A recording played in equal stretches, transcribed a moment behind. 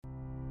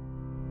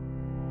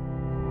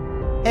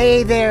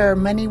Hey there,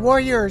 Money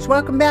Warriors.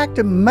 Welcome back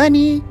to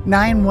Money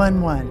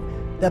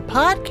 911, the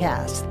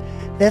podcast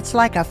that's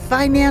like a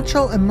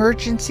financial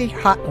emergency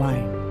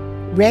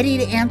hotline, ready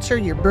to answer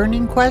your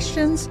burning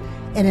questions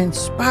and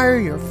inspire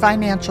your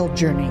financial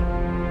journey.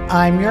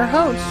 I'm your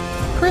host,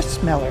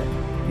 Kris Miller,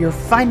 your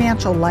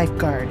financial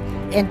lifeguard,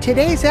 and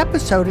today's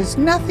episode is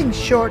nothing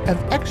short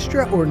of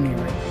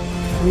extraordinary.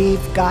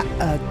 We've got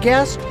a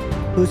guest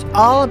who's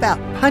all about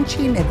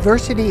punching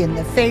adversity in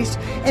the face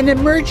and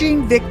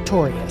emerging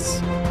victorious.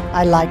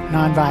 I like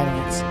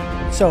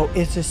nonviolence, so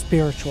it's a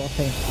spiritual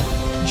thing.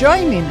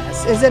 Joining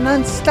us is an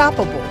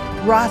unstoppable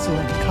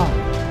Rosalyn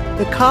Kahn,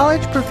 the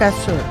college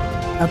professor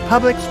of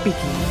public speaking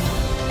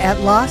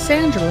at Los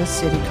Angeles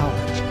City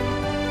College,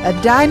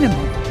 a dynamo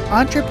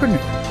entrepreneur,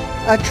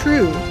 a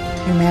true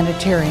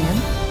humanitarian,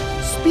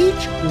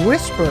 speech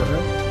whisperer,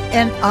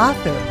 and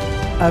author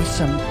of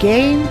some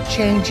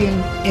game-changing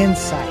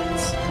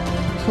insights.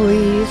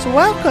 Please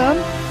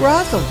welcome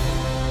Rosalyn.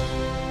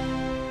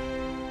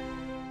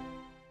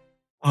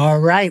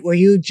 All right. Well,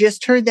 you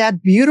just heard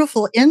that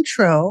beautiful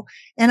intro,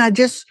 and I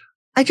just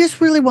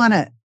really want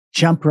to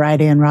jump right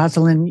in,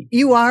 Rosalyn.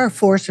 You are a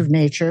force of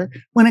nature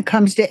when it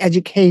comes to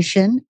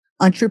education,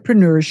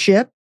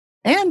 entrepreneurship,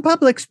 and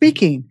public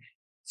speaking.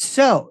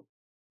 So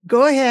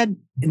go ahead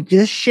and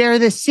just share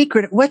the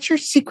secret. What's your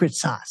secret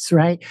sauce,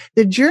 right?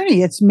 The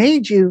journey, it's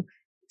made you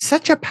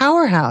such a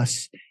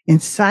powerhouse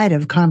inside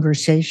of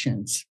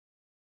conversations.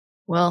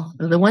 Well,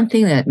 the one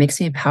thing that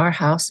makes me a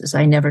powerhouse is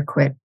I never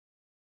quit.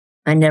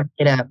 I never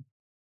get up.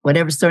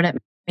 Whatever's thrown at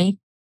me,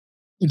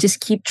 you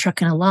just keep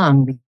trucking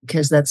along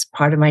because that's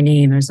part of my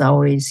name. There's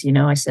always,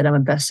 I said I'm a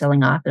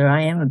best-selling author. I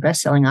am a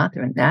best-selling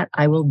author, and that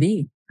I will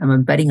be. I'm a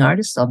budding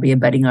artist. I'll be a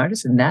budding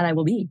artist, and that I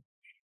will be.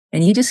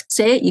 And you just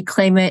say it, you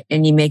claim it,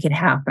 and you make it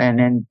happen.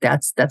 And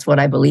that's what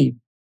I believe.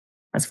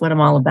 That's what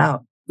I'm all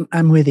about.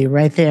 I'm with you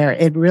right there.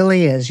 It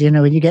really is.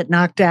 When you get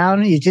knocked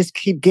down, you just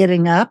keep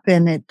getting up,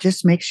 and it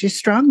just makes you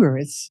stronger.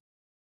 It's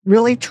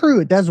really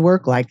true. It does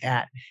work like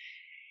that.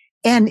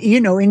 And,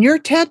 in your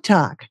TED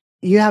Talk,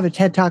 you have a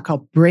TED Talk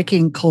called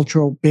Breaking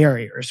Cultural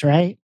Barriers,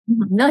 right?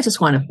 No,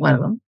 just one of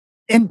them.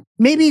 And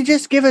maybe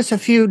just give us a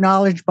few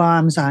knowledge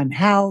bombs on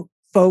how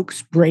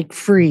folks break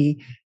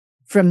free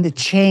from the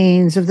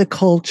chains of the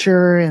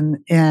culture and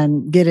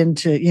get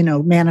into,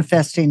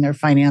 manifesting their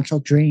financial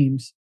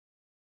dreams.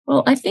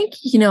 Well, I think,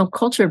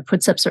 culture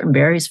puts up certain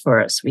barriers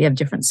for us. We have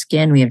different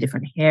skin, we have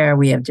different hair,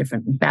 we have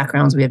different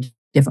backgrounds, we have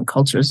different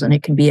cultures, and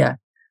it can be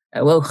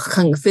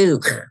kung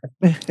fu.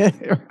 Right.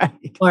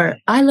 Or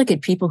I look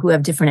at people who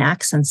have different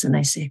accents and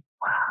I say,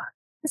 wow,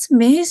 that's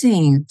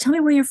amazing. Tell me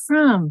where you're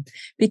from.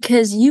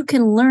 Because you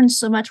can learn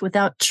so much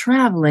without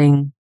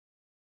traveling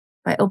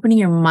by opening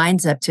your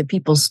minds up to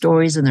people's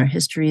stories and their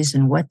histories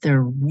and what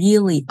they're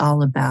really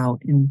all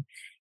about. And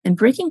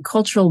breaking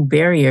cultural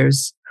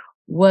barriers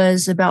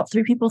was about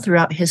three people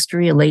throughout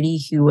history. A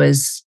lady who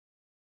was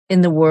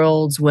in the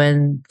worlds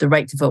when the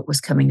right to vote was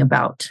coming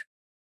about.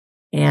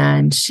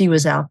 And she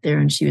was out there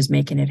and she was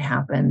making it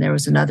happen. There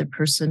was another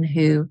person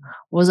who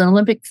was an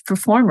Olympic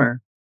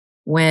performer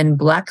when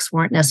blacks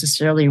weren't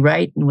necessarily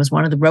right and was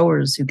one of the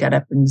rowers who got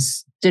up and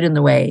stood in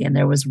the way. And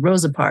there was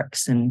Rosa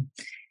Parks.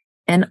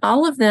 And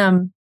all of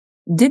them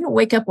didn't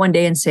wake up one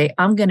day and say,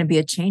 I'm going to be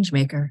a change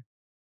maker.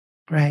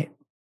 Right.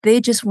 They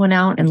just went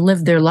out and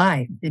lived their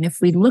life. And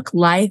if we look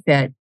life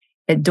at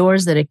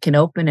doors that it can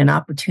open and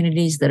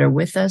opportunities that are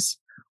with us,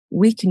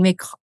 we can make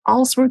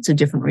all sorts of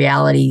different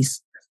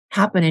realities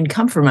happen and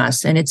come from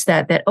us. And it's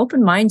that open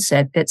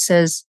mindset that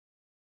says,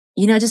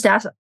 just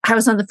ask. I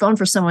was on the phone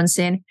for someone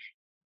saying,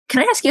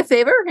 can I ask you a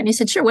favor? And he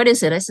said, sure. What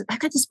is it? I said, I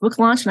got this book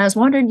launch and I was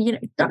wondering,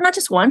 not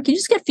just one, can you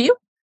just get a few?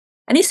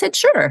 And he said,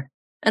 sure.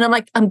 And I'm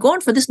like, I'm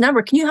going for this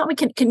number. Can you help me?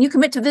 Can you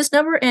commit to this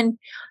number? And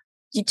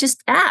you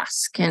just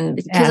ask. And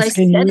because I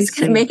said it's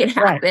going to make it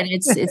happen. Right.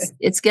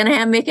 It's going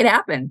to make it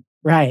happen.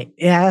 Right.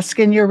 Ask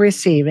and you'll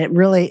receive.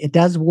 It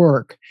does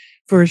work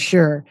for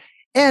sure.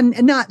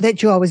 And not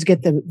that you always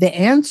get the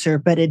answer,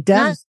 but it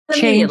does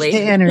change the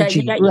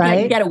energy,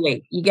 right? You got to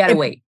wait. You got to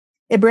wait.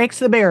 It breaks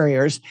the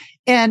barriers.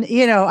 And,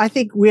 I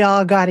think we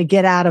all got to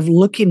get out of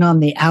looking on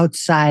the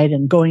outside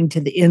and going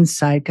to the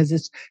inside because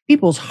it's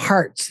people's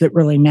hearts that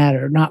really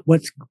matter, not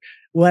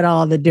what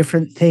all the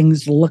different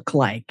things look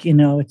like.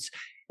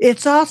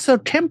 It's also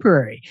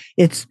temporary.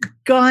 It's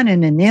gone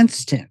in an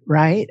instant,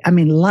 right? I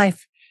mean,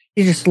 life,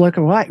 you just look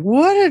at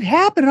what had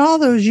happened all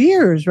those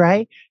years,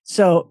 right?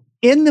 So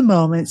in the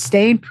moment,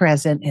 staying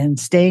present and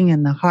staying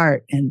in the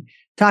heart and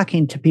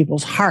talking to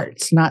people's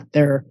hearts, not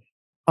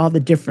all the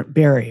different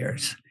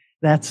barriers.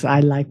 I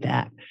like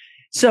that.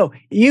 So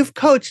you've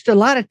coached a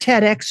lot of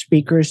TEDx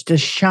speakers to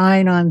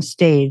shine on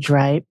stage,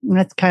 right? And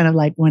that's kind of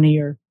like one of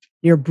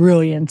your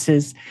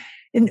brilliances.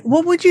 And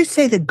what would you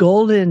say the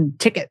golden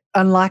ticket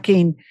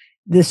unlocking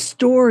the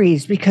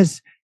stories?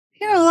 Because,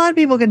 a lot of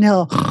people can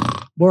tell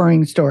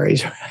boring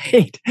stories,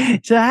 right?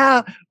 So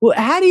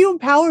how do you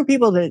empower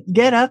people to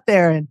get up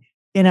there and,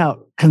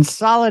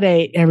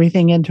 consolidate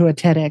everything into a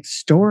TEDx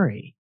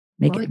story?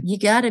 You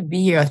got to be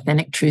your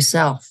authentic, true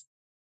self.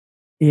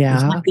 You Yeah.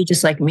 can't be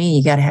just like me.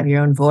 You got to have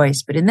your own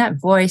voice. But in that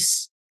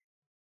voice,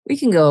 we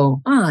can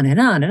go on and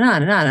on and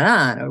on and on and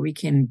on, or we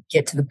can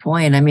get to the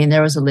point. I mean,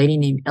 there was a lady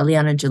named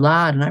Eliana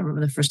Jalad, and I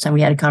remember the first time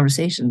we had a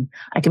conversation.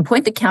 I can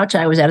point the couch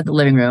I was at the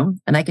living room,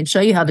 and I can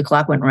show you how the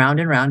clock went round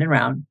and round and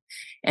round,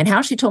 and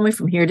how she told me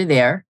from here to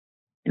there.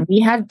 And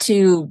we had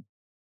to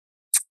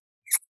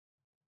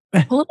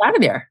pull it out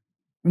of there.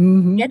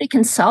 Mm-hmm. We had to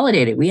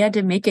consolidate it. We had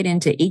to make it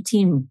into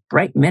 18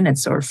 bright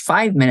minutes or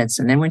 5 minutes.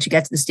 And then when she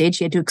got to the stage,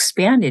 she had to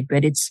expand it.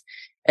 But it's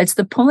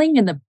the pulling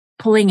and the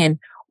pulling in.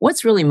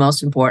 What's really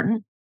most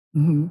important?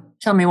 Mm-hmm.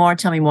 Tell me more,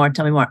 tell me more,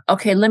 tell me more.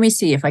 Okay, let me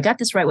see. If I got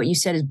this right, what you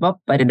said is but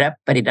it up.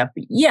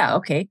 Yeah,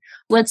 okay.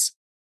 Let's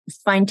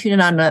fine tune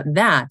it on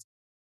that.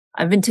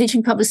 I've been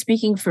teaching public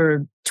speaking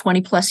for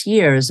 20 plus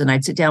years, and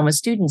I'd sit down with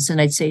students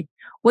and I'd say,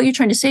 what you're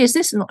trying to say is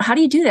this. And how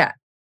do you do that?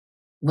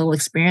 Little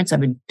experience.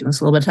 I've been doing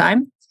this a little bit of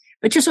time,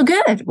 but you're so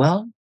good.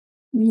 Well,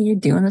 you're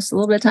doing this a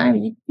little bit of time.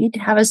 You need to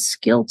have a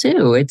skill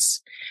too.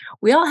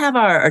 We all have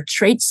our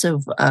traits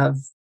of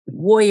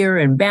warrior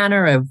and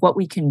banner of what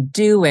we can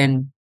do.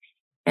 And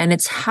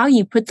it's how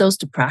you put those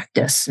to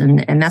practice.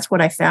 And that's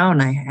what I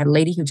found. I had a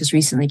lady who just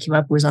recently came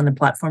up, who was on the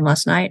platform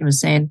last night, and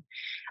was saying,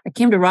 I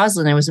came to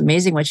Rosalyn, it was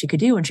amazing what she could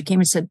do. And she came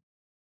and said,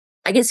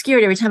 I get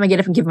scared every time I get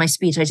up and give my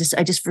speech. I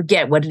just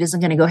forget what it is I'm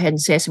going to go ahead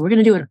and say. I said, we're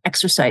going to do an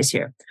exercise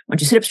here. I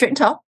want you to sit up straight and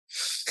tall.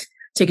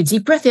 Take a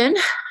deep breath in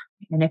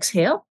and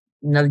exhale.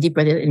 Another deep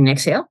breath in and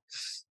exhale.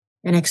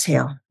 And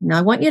exhale. Now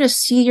I want you to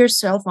see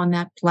yourself on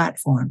that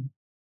platform.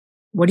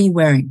 What are you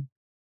wearing?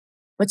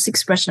 What's the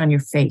expression on your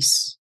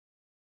face?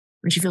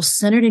 When you feel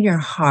centered in your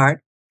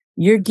heart,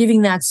 you're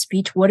giving that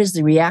speech. What is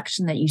the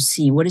reaction that you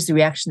see? What is the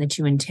reaction that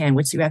you intend?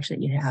 What's the reaction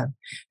that you have?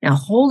 Now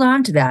hold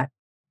on to that.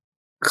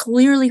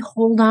 Clearly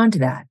hold on to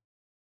that.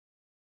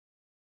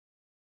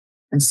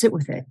 And sit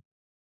with it.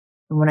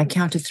 And when I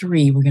count to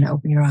 3, we're going to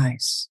open your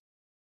eyes.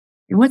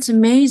 And what's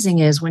amazing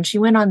is when she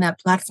went on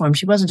that platform,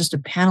 she wasn't just a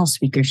panel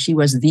speaker. She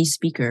was the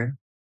speaker.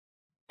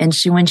 And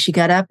when she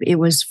got up, it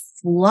was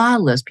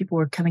flawless. People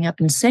were coming up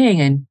and saying,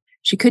 and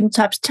she couldn't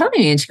stop telling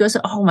me. And she goes,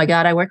 oh my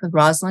God, I work with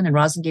Rosalyn, and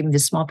Rosalyn gave me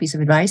this small piece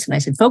of advice. And I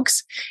said,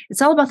 folks,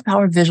 it's all about the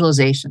power of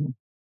visualization.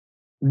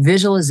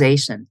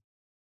 Visualization.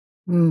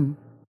 Mm.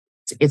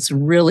 It's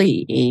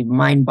really a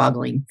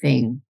mind-boggling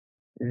thing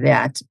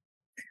that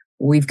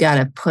we've got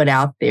to put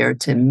out there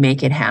to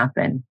make it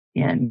happen.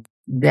 And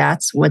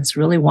that's what's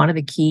really one of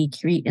the key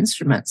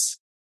instruments.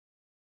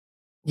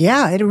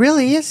 Yeah, it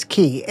really is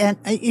key. And,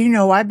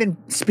 I've been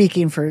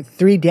speaking for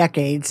 3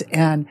 decades,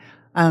 and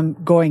I'm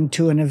going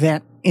to an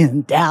event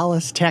in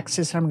Dallas,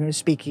 Texas. I'm going to be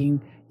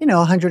speaking,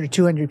 100 or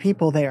 200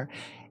 people there.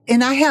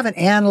 And I haven't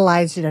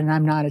analyzed it, and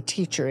I'm not a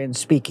teacher in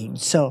speaking.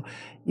 So,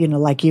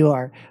 like you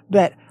are.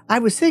 But I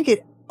was thinking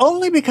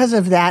only because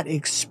of that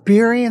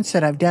experience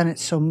that I've done it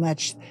so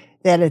much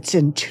that it's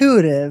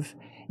intuitive.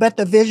 But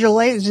the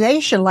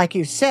visualization, like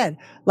you said,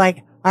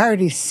 like I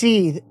already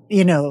see,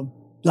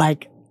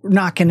 like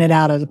knocking it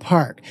out of the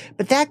park.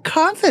 But that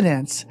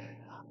confidence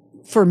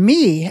for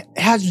me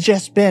has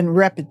just been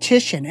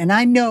repetition. And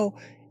I know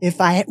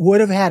if I would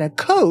have had a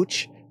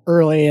coach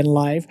early in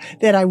life,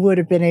 that I would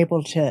have been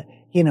able to,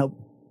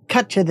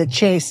 cut to the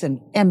chase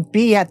and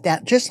be at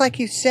that, just like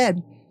you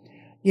said,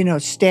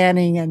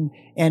 standing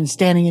and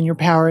standing in your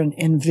power and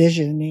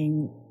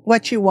envisioning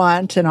what you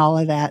want and all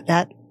of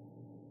that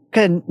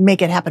can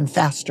make it happen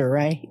faster,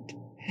 right?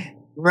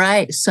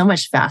 Right. So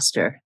much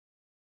faster.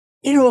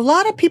 A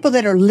lot of people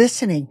that are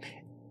listening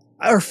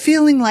are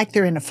feeling like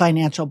they're in a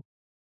financial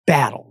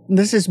battle.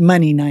 This is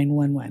Money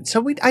 911.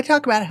 So I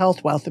talk about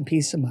health, wealth, and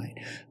peace of mind.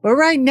 But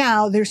right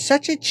now, there's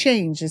such a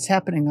change that's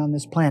happening on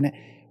this planet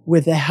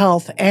with the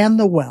health and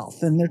the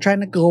wealth, and they're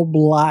trying to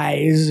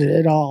globalize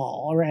it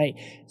all, right?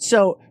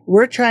 So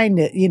we're trying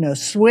to,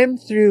 swim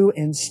through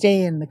and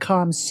stay in the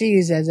calm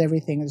seas as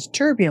everything is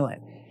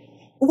turbulent.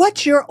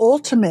 What's your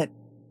ultimate,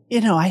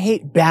 I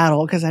hate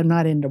battle because I'm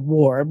not into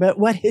war, but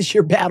what is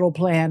your battle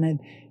plan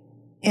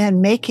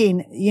and making,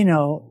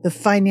 the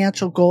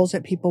financial goals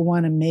that people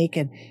want to make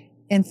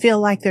and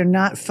feel like they're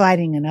not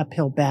fighting an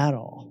uphill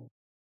battle?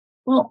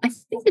 Well, I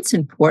think it's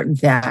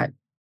important that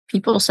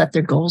people set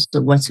their goals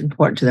to what's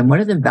important to them. What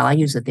are the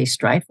values that they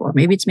strive for?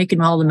 Maybe it's making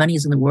all the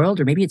monies in the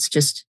world, or maybe it's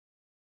just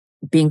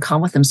being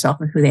calm with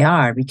themselves and who they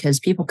are, because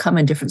people come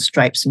in different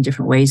stripes in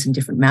different ways in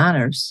different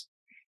manners.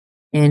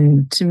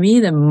 And to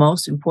me, the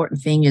most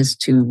important thing is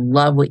to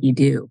love what you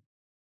do.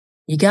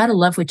 You got to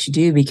love what you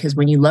do, because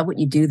when you love what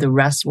you do, the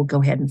rest will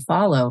go ahead and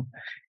follow.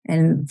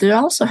 And there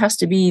also has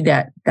to be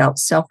that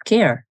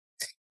self-care.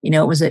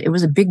 It was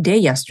a big day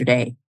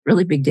yesterday,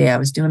 really big day. I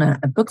was doing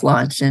a book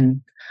launch,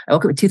 and I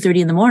woke up at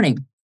 2:30 in the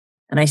morning,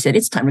 and I said,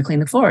 it's time to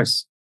clean the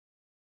floors.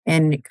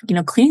 And,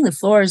 cleaning the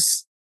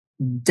floors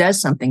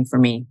does something for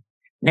me.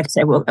 Next,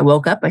 I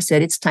woke up, I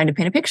said, it's time to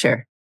paint a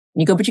picture.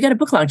 And you go, but you got a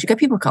book launch, you got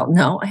people called.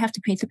 No, I have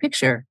to paint the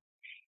picture.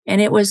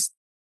 And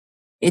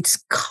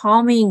it's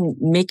calming,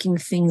 making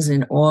things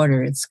in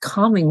order. It's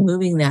calming,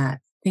 moving that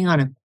thing on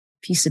a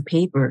piece of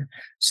paper,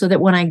 so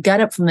that when I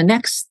got up from the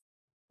next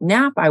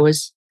nap, I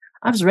was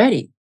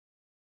ready.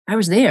 I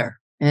was there.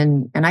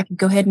 and I could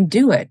go ahead and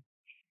do it.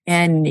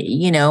 And,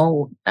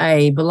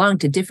 I belong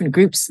to different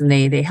groups, and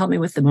they help me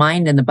with the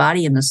mind and the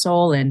body and the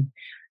soul. And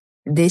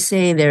they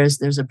say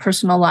there's a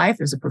personal life,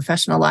 there's a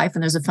professional life,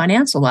 and there's a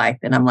financial life.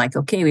 And I'm like,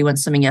 okay, we went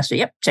swimming yesterday.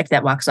 Yep. Check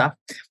that box off.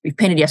 We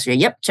painted yesterday.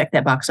 Yep. Check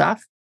that box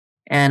off.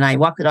 And I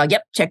walked the dog.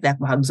 Yep. Check that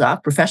box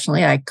off.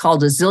 Professionally, I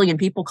called a zillion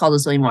people, called a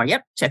zillion more.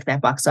 Yep. Check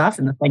that box off.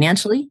 And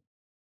financially,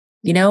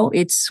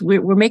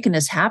 we're making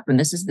this happen.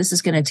 This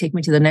is going to take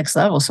me to the next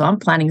level. So I'm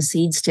planting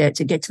seeds to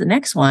get to the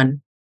next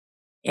one.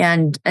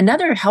 And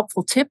another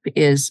helpful tip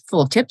is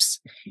full of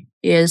tips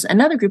is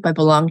another group I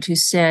belong to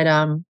said,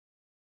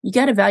 you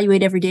got to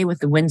evaluate every day with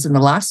the wins and the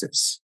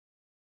losses.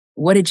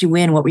 What did you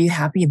win? What were you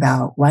happy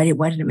about? Why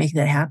did it make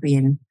that happy?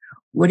 And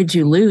what did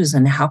you lose?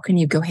 And how can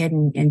you go ahead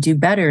and do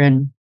better?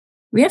 And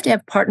we have to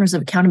have partners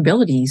of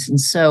accountabilities. And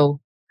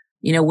so,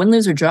 win,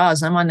 lose, or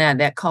draws. I'm on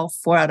that call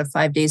 4 out of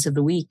 5 days of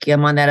the week.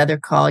 I'm on that other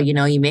call. You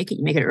make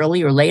it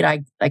early or late.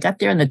 I got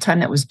there in the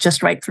time that was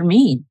just right for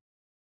me.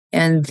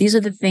 And these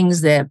are the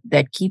things that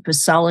keep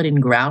us solid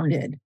and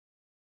grounded.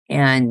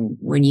 And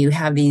when you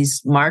have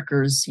these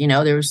markers,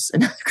 there was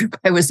another group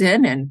I was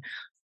in, and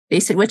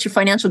they said, "What's your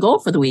financial goal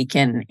for the week?"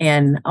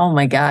 And oh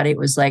my God, it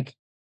was like,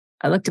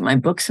 I looked at my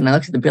books and I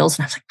looked at the bills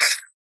and I was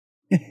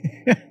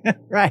like,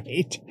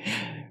 right.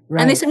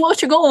 And they said, "Well,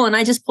 what's your goal?" And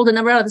I just pulled a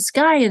number out of the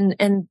sky.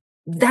 And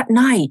that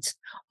night,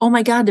 oh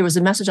my God, there was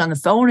a message on the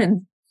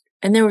phone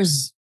and there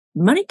was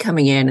money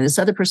coming in. And this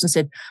other person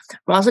said,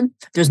 "Rosalyn,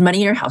 there's money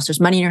in your house.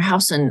 There's money in your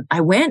house." And I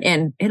went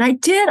and I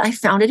did. I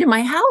found it in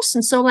my house.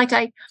 And so like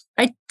I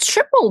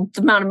tripled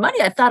the amount of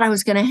money I thought I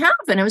was going to have.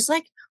 And I was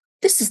like,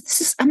 this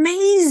is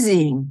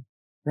amazing.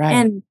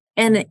 Right.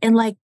 And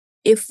like,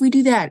 if we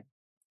do that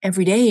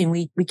every day and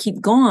we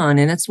keep going,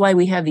 and that's why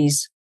we have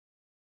these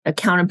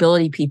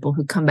accountability people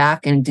who come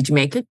back and, did you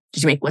make it?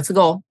 What's the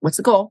goal? What's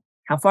the goal?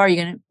 How far are you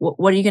going to,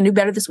 what are you going to do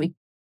better this week?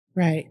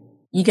 Right.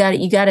 You got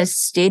to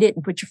state it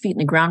and put your feet in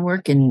the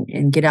groundwork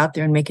and get out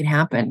there and make it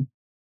happen.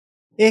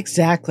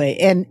 Exactly.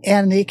 And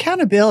the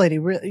accountability,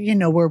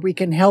 where we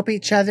can help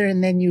each other,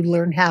 and then you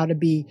learn how to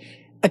be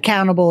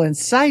accountable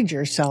inside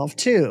yourself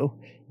too,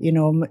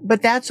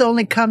 but that's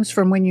only comes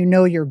from when you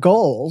know your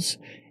goals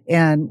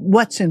and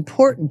what's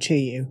important to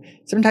you.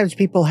 Sometimes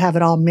people have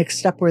it all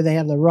mixed up where they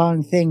have the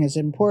wrong thing as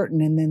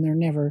important, and then they're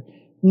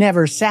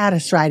never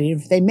satisfied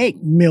if they make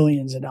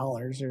millions of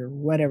dollars or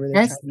whatever.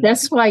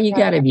 That's why you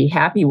got to be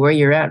happy where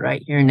you're at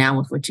right here and now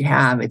with what you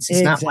have. It's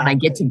exactly. Not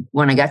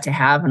when I got to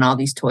have and all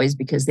these toys,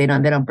 because they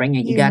don't bring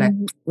it. You got to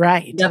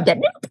love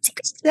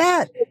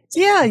that.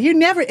 Yeah, you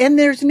never, and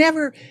there's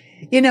never,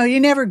 you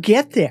never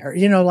get there,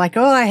 like,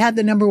 oh, I had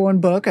the number one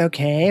book.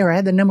 Okay. Or I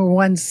had the number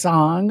one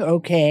song.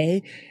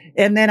 Okay.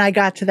 And then I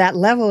got to that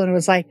level and it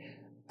was like,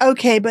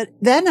 okay, but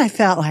then I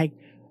felt like,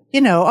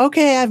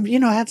 okay, I've,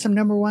 had some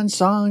number one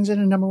songs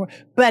and a number one,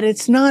 but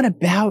it's not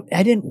about,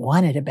 I didn't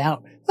want it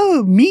about,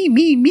 oh, me.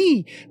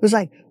 It was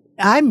like,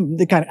 I'm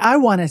the kind of, I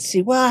want to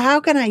see, well, how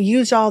can I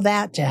use all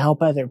that to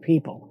help other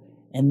people?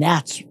 And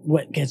that's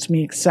what gets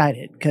me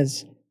excited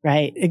because,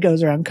 right, it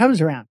goes around,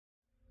 comes around.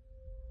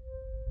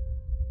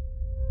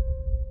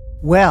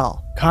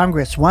 Well,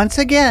 Congress once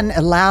again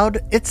allowed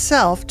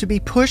itself to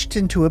be pushed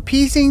into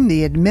appeasing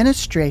the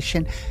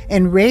administration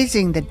and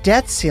raising the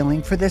debt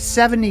ceiling for the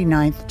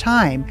 79th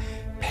time,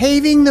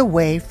 paving the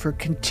way for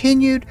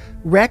continued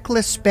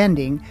reckless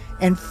spending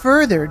and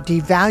further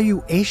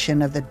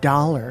devaluation of the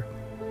dollar.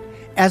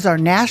 As our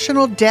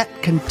national debt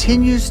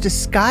continues to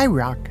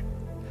skyrocket,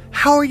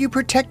 how are you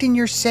protecting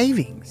your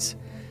savings?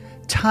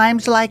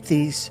 Times like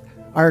these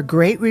are a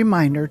great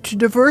reminder to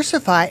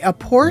diversify a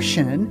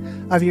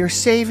portion of your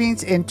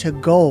savings into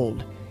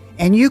gold,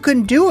 and you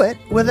can do it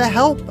with the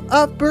help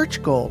of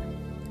Birch Gold.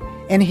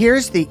 And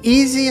here's the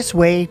easiest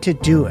way to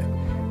do it.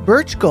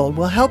 Birch Gold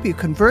will help you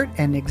convert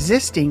an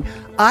existing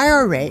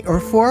IRA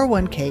or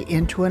 401k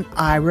into an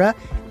IRA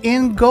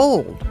in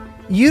gold.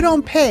 You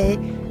don't pay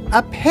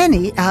a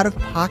penny out of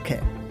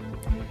pocket.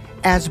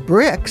 As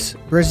BRICS,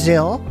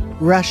 Brazil,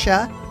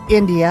 Russia,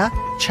 India,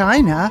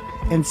 China,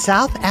 and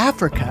South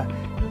Africa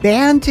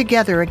band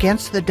together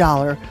against the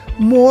dollar,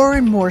 more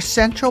and more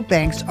central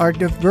banks are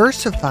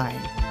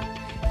diversifying.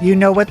 You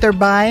know what they're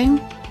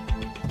buying?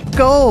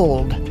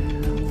 Gold.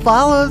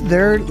 Follow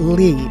their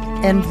lead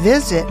and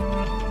visit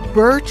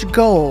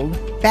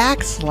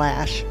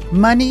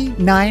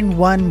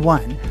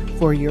birchgold.com/money911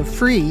 for your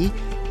free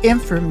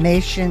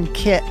information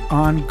kit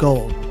on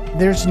gold.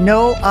 There's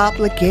no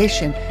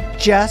obligation,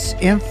 just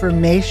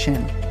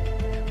information.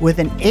 With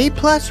an A+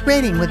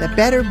 rating with a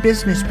Better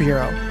Business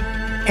Bureau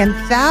and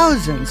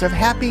thousands of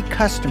happy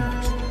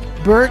customers,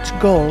 Birch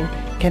Gold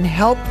can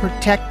help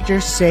protect your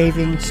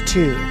savings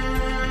too.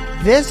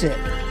 Visit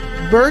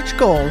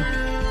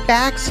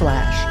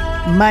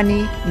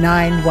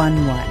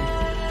birchgold.com/money911.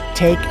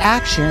 Take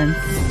action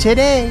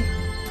today.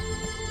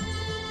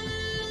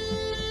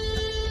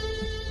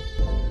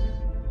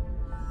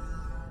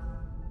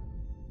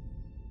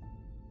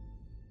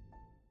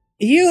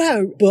 You have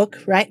a book,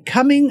 right?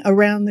 Coming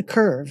Around the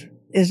Curve,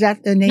 Is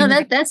that the name? No,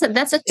 that's a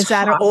Is talk.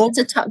 that an old?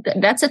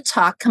 That's a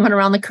talk coming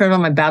around the curve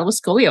on my battle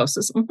with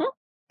scoliosis.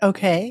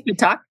 Okay. Good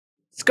talk.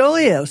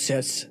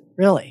 Scoliosis.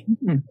 Really?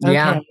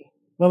 Yeah. Okay.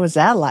 What was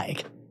that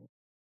like?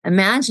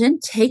 Imagine,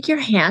 take your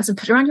hands and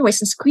put it around your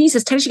waist and squeeze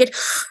as tight as you get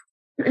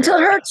until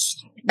it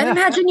hurts. And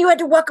imagine you had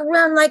to walk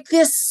around like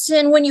this.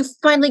 And when you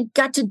finally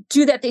got to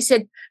do that, they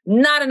said,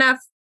 not enough.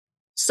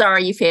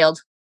 Sorry, you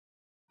failed.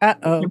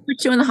 Uh-oh. We'll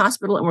put you in the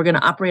hospital and we're going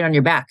to operate on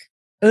your back.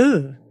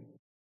 Ooh.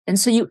 And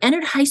so you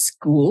entered high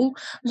school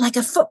like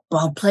a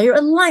football player,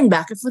 a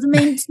linebacker for the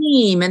main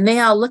team. And they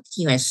all looked at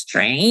you as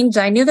strange.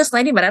 I knew this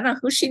lady, but I don't know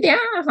who she is.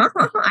 I don't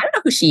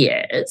know who she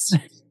is.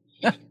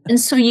 And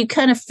so you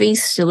kind of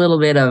faced a little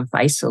bit of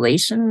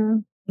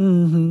isolation.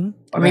 Or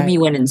maybe you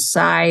went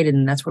inside,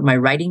 and that's where my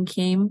writing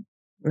came.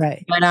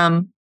 Right.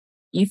 But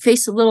you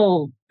face a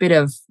little bit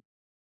of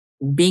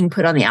being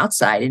put on the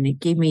outside, and it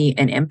gave me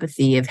an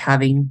empathy of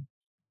having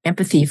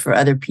empathy for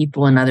other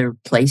people in other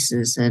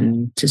places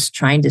and just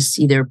trying to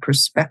see their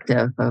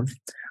perspective of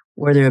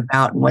where they're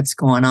about and what's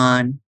going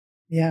on.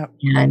 Yeah.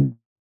 And,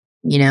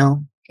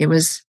 it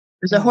was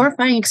a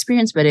horrifying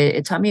experience, but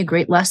it taught me a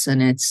great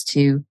lesson. It's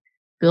to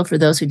feel for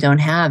those who don't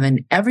have,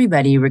 and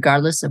everybody,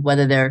 regardless of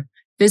whether they're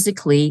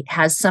physically,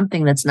 has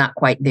something that's not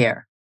quite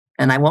there.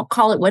 And I won't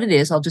call it what it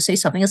is. I'll just say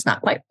something that's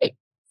not quite right.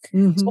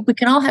 So if we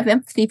can all have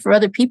empathy for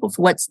other people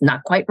for what's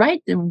not quite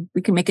right, then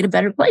we can make it a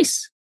better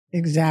place.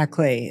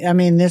 Exactly. I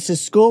mean, this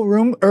is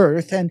schoolroom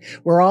earth, and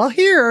we're all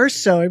here,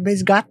 so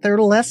everybody's got their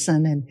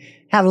lesson, and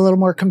have a little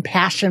more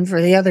compassion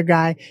for the other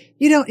guy.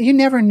 You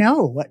never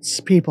know what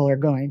people are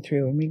going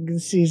through. I mean, you can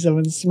see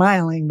someone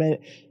smiling, but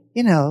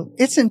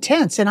it's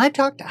intense. And I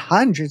talked to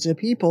hundreds of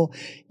people,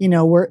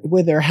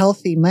 with their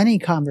healthy money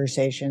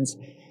conversations.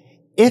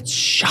 It's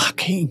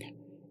shocking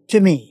to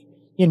me,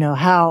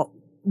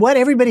 what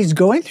everybody's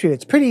going through.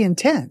 It's pretty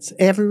intense.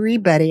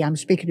 Everybody I'm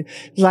speaking to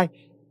is like,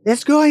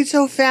 it's going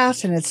so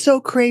fast and it's so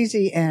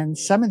crazy. And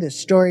some of the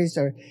stories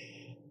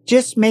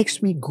just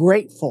makes me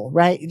grateful,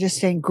 right? Just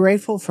saying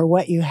grateful for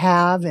what you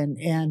have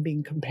and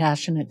being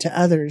compassionate to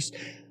others.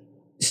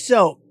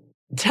 So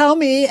tell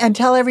me and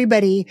tell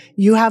everybody,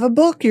 you have a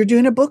book. You're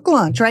doing a book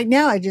launch right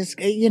now. I just,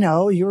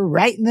 you're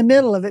right in the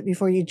middle of it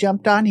before you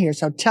jumped on here.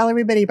 So tell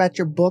everybody about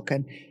your book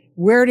and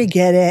where to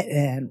get it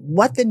and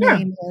what the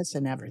name is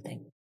and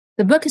everything.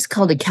 The book is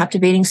called The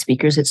Captivating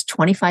Speakers. It's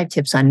 25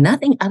 tips on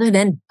nothing other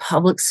than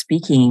public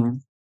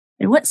speaking.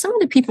 And what some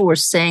of the people were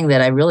saying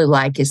that I really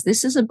like is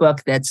this is a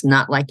book that's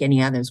not like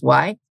any others.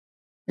 Why?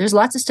 There's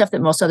lots of stuff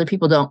that most other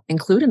people don't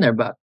include in their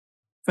book.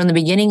 From the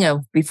beginning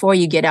of before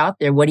you get out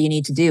there, what do you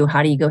need to do?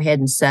 How do you go ahead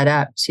and set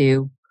up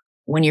to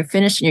when you're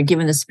finished and you're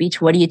giving the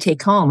speech, what do you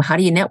take home? How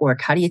do you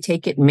network? How do you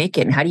take it and make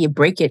it? And how do you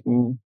break it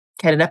and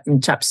cut it up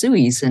and chop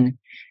sueys? And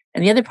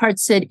the other part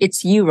said,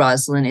 it's you,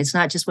 Rosalyn. It's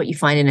not just what you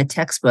find in a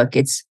textbook.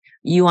 It's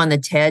you on the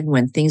TED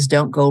when things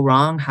don't go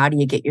wrong. How do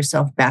you get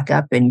yourself back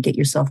up and get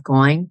yourself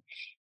going?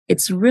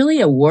 It's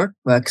really a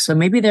workbook. So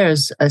maybe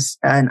there's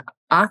an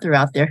author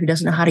out there who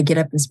doesn't know how to get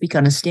up and speak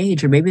on a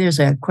stage, or maybe there's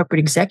a corporate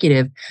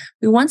executive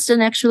who wants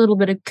an extra little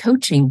bit of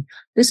coaching.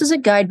 This is a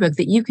guidebook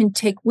that you can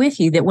take with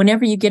you that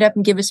whenever you get up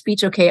and give a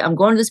speech, okay, I'm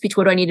going to the speech.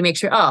 What do I need to make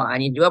sure? Oh, I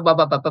need to do a blah,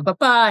 blah, blah, blah, blah,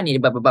 blah. I need to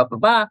blah, blah, blah, blah,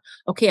 blah.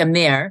 Okay, I'm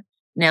there.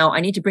 Now I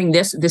need to bring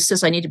this. This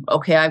says I need to,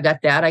 okay, I've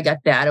got that. I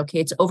got that. Okay,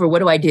 it's over. What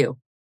do I do?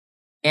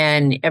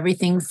 And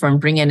everything from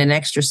bringing an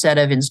extra set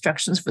of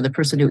instructions for the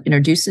person who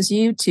introduces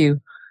you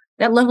to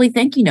that lovely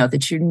thank you note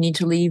that you need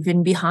to leave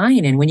in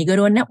behind. And when you go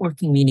to a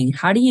networking meeting,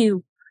 how do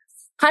you,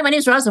 hi, my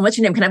name's Rosalyn. What's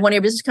your name? Can I have one of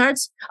your business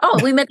cards? Oh,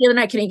 we met the other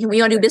night. Can we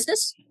want to do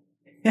business?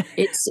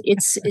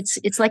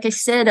 It's like I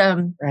said,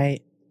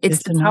 right.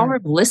 It's the power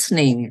of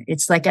listening.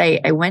 It's like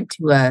I went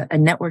to a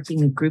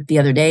networking group the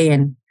other day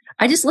and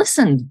I just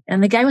listened.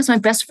 And the guy was my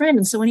best friend.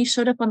 And so when he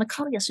showed up on the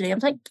call yesterday, I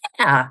was like,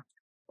 yeah.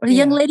 Or the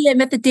young lady I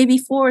met the day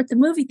before at the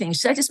movie thing. She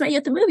said, I just met you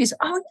at the movies.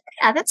 Oh,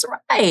 yeah, that's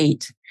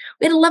right.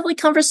 We had a lovely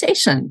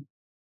conversation.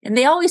 And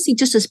they always see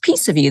just a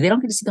piece of you. They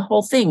don't get to see the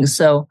whole thing.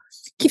 So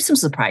keep some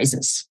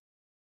surprises.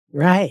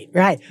 Right,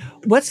 right.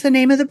 What's the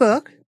name of the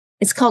book?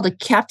 It's called A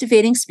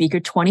Captivating Speaker,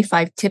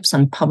 25 Tips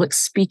on Public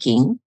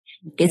Speaking.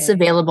 Okay. It's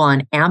available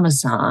on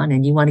Amazon.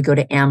 And you want to go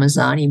to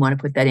Amazon, you want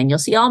to put that in. You'll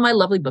see all my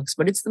lovely books,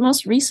 but it's the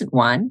most recent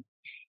one.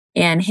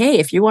 And hey,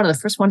 if you're one of the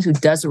first ones who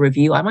does a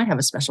review, I might have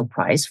a special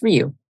prize for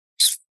you.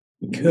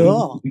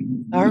 Cool.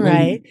 All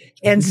right.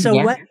 And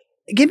so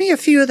give me a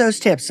few of those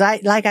tips. I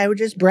would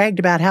just bragged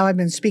about how I've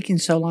been speaking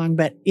so long,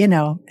 but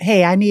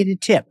hey, I need a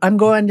tip. I'm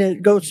going to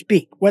go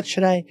speak. What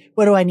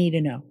do I need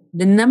to know?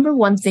 The number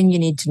one thing you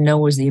need to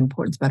know is the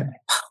importance about it.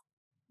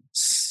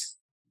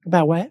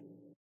 About what?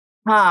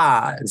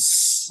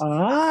 Pause.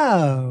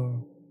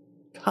 Oh,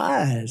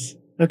 pause.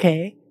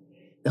 Okay.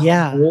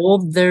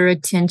 Hold their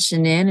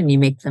attention in and you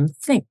make them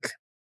think.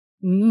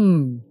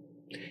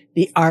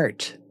 The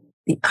art.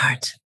 The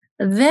art.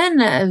 Then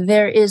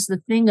there is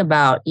the thing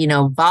about,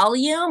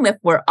 volume. If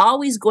we're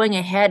always going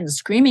ahead and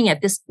screaming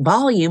at this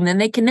volume, then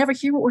they can never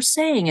hear what we're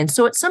saying. And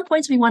so at some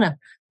points we want to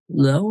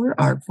lower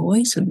our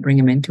voice and bring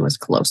them into us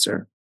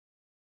closer.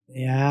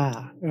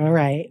 Yeah. All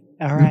right.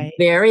 All right.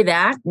 Bury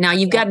that. Now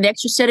you've got an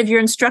extra set of your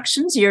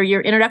instructions,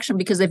 your introduction,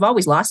 because they've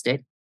always lost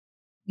it.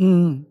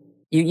 Mm.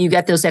 You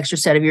got those extra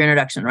set of your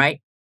introduction,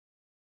 right?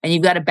 And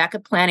you've got a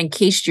backup plan in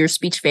case your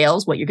speech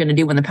fails, what you're going to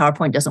do when the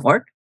PowerPoint doesn't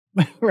work.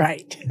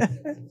 Right.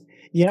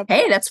 Yep.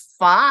 Hey, that's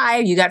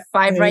 5. You got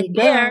 5 right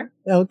there.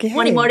 Okay.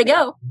 20 more to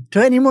go.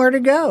 20 more to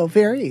go.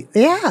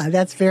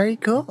 That's very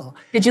cool.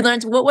 Did you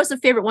learn? What was the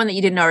favorite one that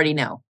you didn't already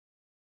know?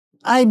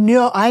 I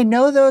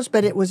know those,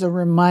 but it was a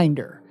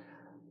reminder,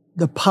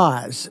 the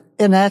pause.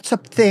 And that's a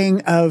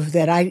thing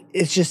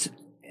it's just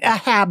a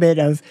habit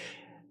of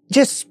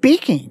just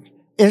speaking.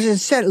 Is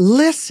instead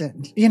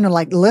listen,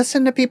 like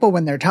listen to people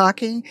when they're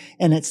talking,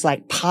 and it's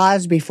like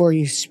pause before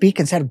you speak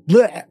instead of,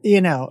 bleh,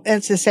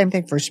 it's the same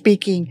thing for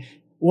speaking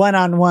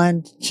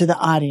one-on-one to the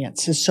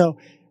audience. So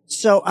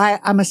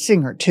I'm a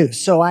singer too.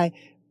 So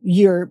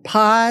your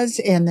pause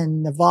and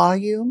then the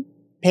volume,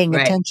 paying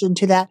attention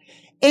to that.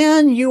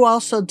 And you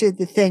also did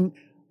the thing,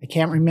 I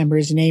can't remember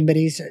his name, but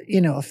he's,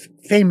 a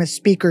famous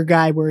speaker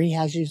guy where he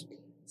has you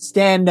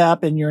stand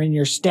up and you're in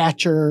your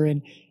stature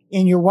and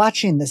you're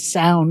watching the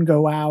sound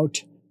go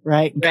out.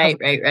 Right. Right.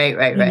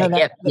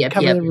 Yep.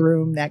 Cover the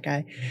room, that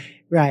guy.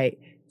 Right.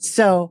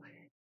 So,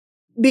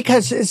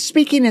 because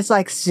speaking is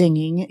like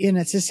singing, and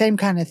it's the same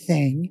kind of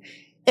thing.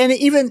 And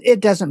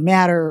it doesn't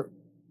matter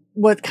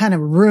what kind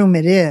of room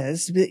it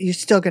is, but you're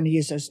still going to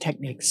use those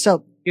techniques.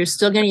 So you're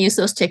still going to use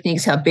those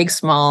techniques, how big,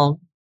 small,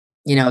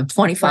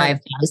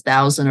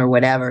 25,000 or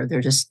whatever.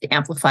 They're just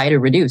amplified or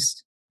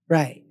reduced.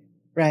 Right.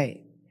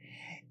 Right.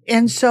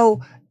 And so,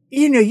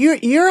 you're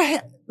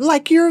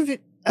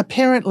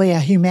apparently a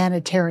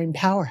humanitarian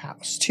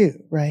powerhouse too,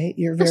 right?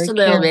 You're very just a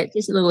little bit,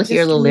 just a little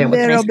here, a little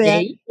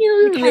there.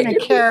 You kind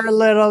of care a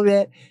little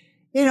bit,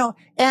 and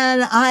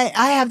I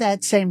have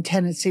that same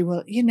tendency.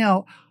 Well,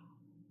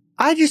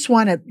 I just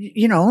want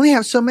to, only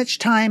have so much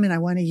time, and I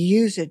want to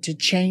use it to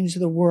change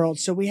the world.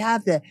 So we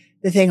have the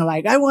thing of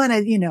like, I want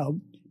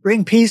to,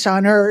 bring peace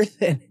on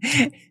earth,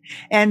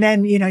 and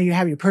then you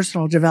have your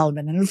personal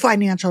development and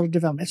financial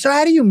development. So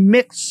how do you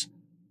mix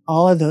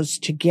all of those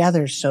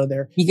together so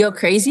you go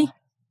crazy?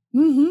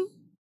 Mm-hmm.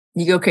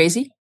 You go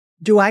crazy?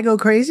 Do I go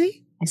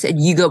crazy? I said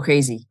you go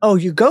crazy. Oh,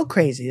 you go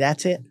crazy.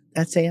 That's it.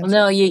 That's the answer.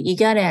 Well, no, you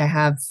gotta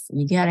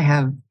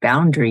have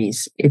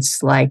boundaries.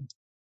 It's like,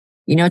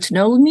 to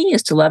know me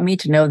is to love me,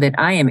 to know that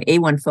I am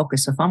A1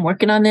 focused. So if I'm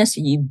working on this,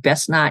 you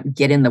best not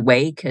get in the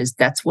way, because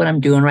that's what I'm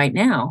doing right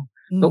now.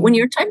 Mm-hmm. But when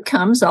your time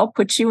comes, I'll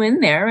put you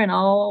in there and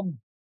I'll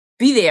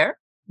be there.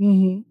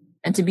 Mm-hmm.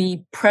 And to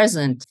be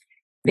present.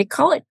 They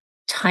call it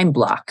time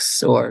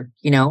blocks, or,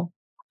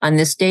 on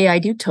this day I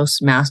do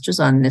Toastmasters.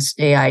 On this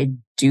day I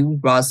do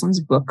Rosalyn's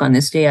book. On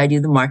this day I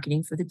do the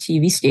marketing for the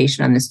TV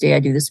station. On this day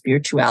I do the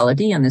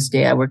spirituality. On this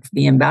day I work for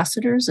the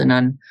ambassadors. And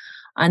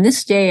on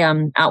this day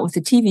I'm out with the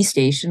TV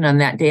station. On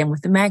that day I'm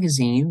with the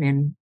magazine.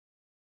 And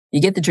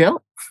you get the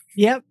drill?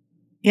 Yep.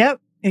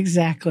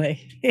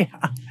 Exactly.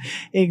 Yeah,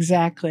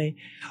 exactly.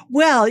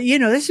 Well,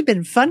 this has been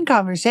a fun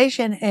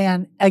conversation.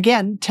 And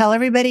again, tell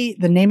everybody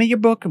the name of your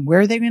book and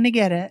where they're going to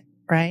get it.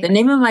 Right. The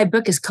name of my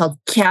book is called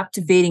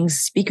Captivating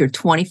Speaker,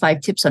 25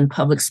 Tips on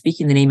Public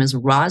Speaking. The name is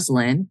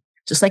Rosalyn,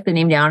 just like the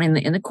name down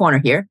in the corner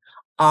here.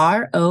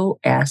 Rosalyn.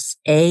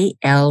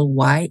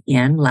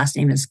 Last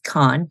name is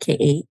Kahn,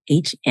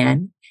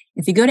 Kahn.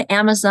 If you go to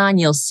Amazon,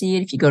 you'll see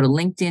it. If you go to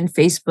LinkedIn,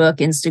 Facebook,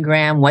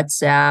 Instagram,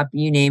 WhatsApp,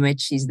 you name it,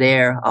 she's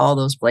there, all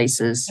those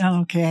places.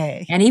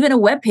 Okay. And even a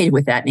webpage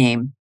with that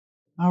name.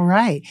 All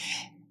right.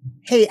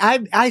 Hey,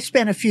 I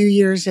spent a few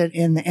years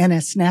in the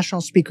NS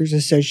National Speakers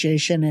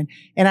Association,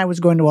 and I was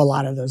going to a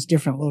lot of those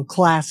different little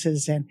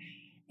classes.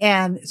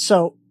 And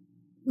so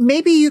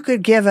maybe you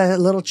could give a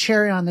little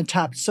cherry on the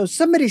top. So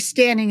somebody's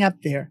standing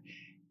up there,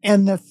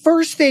 and the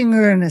first thing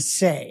they're going to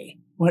say,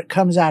 what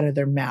comes out of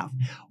their mouth,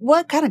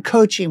 what kind of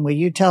coaching will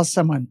you tell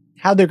someone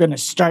how they're going to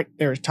start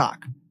their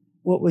talk?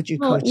 What would you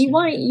coach? You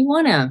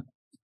want to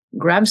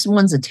grab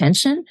someone's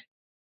attention,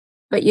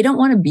 but you don't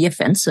want to be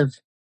offensive.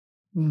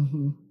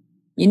 Mm-hmm.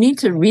 You need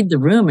to read the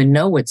room and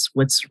know what's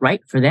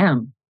right for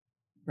them.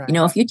 Right.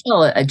 If you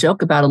tell a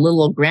joke about a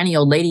little old granny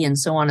old lady and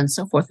so on and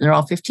so forth, and they're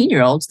all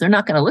 15-year-olds, they're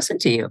not going to listen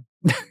to you.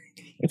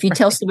 If you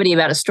tell somebody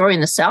about a story in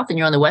the South and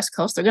you're on the West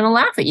Coast, they're going to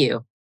laugh at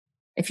you.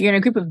 If you're in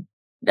a group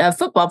of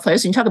football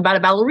players and you talk about a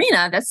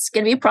ballerina, that's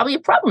going to be probably a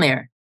problem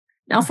there.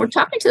 Now, if we're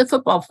talking to the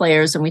football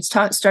players and we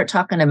start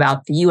talking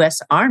about the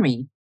U.S.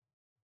 Army,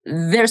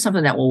 there's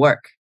something that will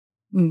work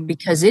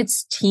because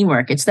it's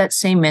teamwork. It's that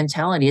same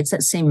mentality. It's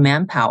that same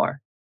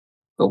manpower.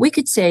 But we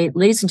could say,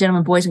 ladies and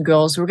gentlemen, boys and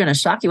girls, we're going to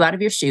shock you out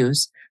of your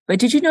shoes. But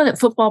did you know that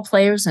football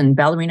players and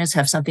ballerinas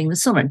have something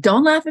that's similar?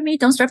 Don't laugh at me.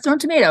 Don't start throwing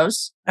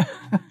tomatoes.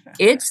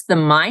 It's the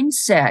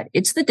mindset.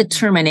 It's the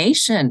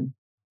determination.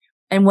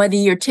 And whether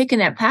you're taking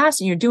that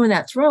pass and you're doing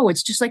that throw,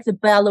 it's just like the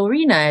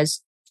ballerina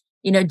is,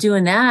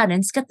 doing that. And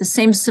it's got the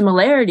same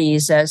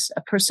similarities as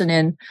a person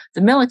in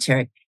the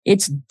military.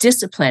 It's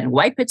discipline.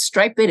 Wipe it,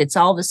 stripe it. It's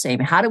all the same.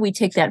 How do we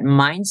take that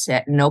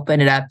mindset and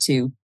open it up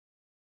to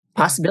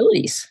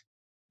possibilities?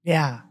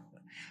 Yeah.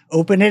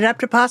 Open it up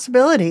to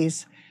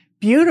possibilities.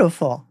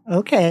 Beautiful.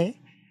 Okay.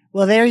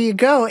 Well, there you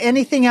go.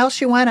 Anything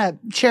else you want to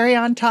cherry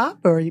on top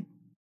or?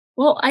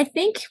 Well, I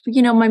think,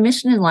 my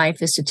mission in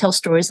life is to tell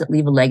stories that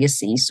leave a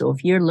legacy. So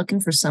if you're looking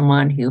for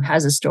someone who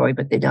has a story,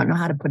 but they don't know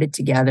how to put it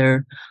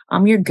together,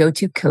 I'm your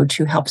go-to coach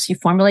who helps you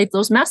formulate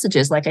those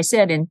messages, like I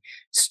said, and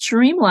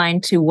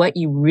streamline to what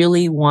you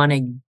really want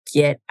to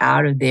get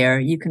out of there.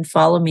 You can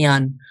follow me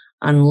on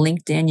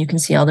LinkedIn. You can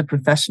see all the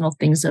professional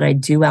things that I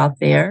do out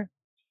there.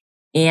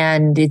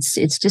 And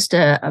it's just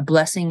a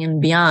blessing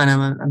and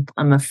beyond.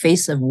 I'm a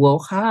face of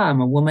Woha. I'm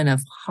a woman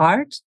of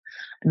heart.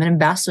 I'm an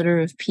ambassador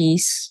of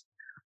peace,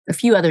 a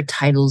few other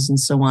titles and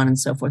so on and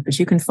so forth. But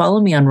you can follow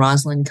me on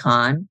Rosalyn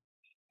Kahn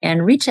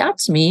and reach out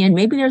to me. And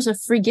maybe there's a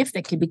free gift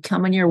that could be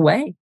coming your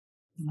way.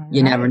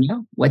 You never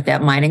know what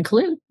that might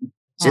include.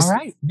 Just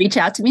reach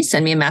out to me,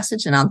 send me a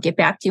message, and I'll get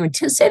back to you and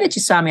say that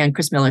you saw me on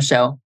Kris Miller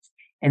Show.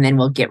 And then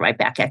we'll get right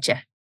back at you.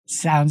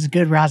 Sounds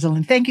good,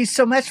 Rosalyn. Thank you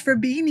so much for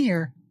being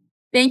here.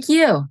 Thank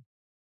you.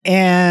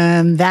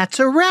 And that's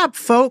a wrap,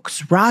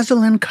 folks.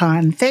 Rosalyn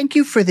Kahn, thank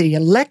you for the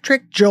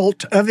electric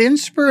jolt of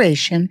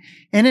inspiration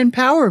and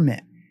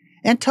empowerment.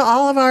 And to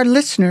all of our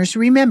listeners,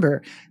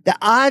 remember, the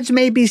odds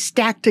may be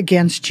stacked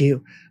against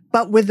you,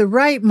 but with the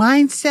right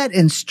mindset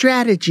and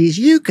strategies,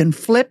 you can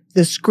flip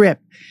the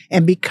script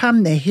and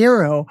become the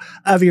hero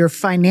of your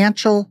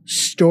financial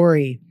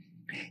story.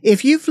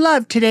 If you've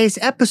loved today's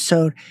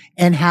episode,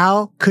 and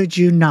how could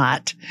you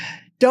not,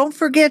 don't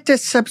forget to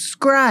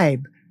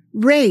subscribe,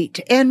 rate,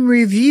 and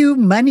review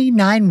Money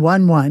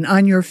 911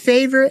 on your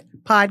favorite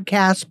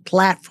podcast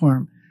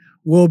platform.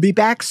 We'll be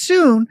back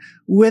soon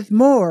with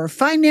more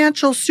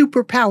financial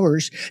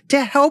superpowers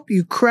to help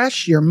you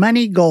crush your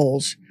money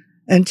goals.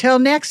 Until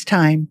next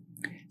time,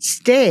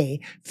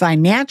 stay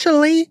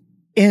financially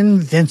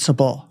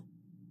invincible.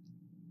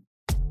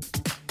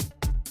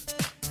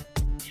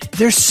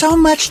 There's so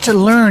much to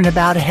learn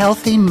about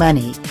healthy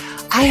money.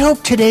 I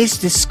hope today's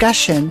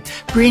discussion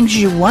brings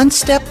you one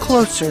step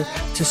closer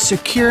to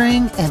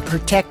securing and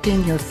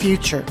protecting your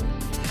future.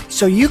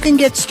 So you can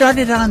get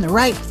started on the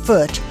right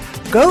foot,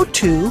 go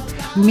to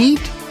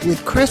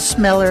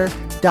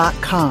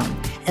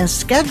meetwithkrismiller.com and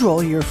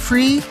schedule your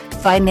free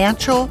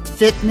financial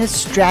fitness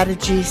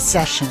strategy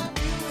session.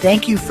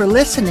 Thank you for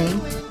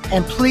listening,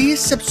 and please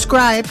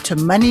subscribe to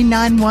Money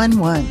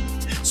 911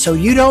 so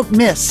you don't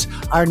miss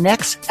our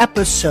next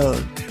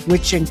episode,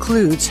 which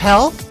includes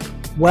health,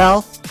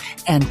 wealth,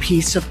 and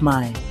peace of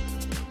mind.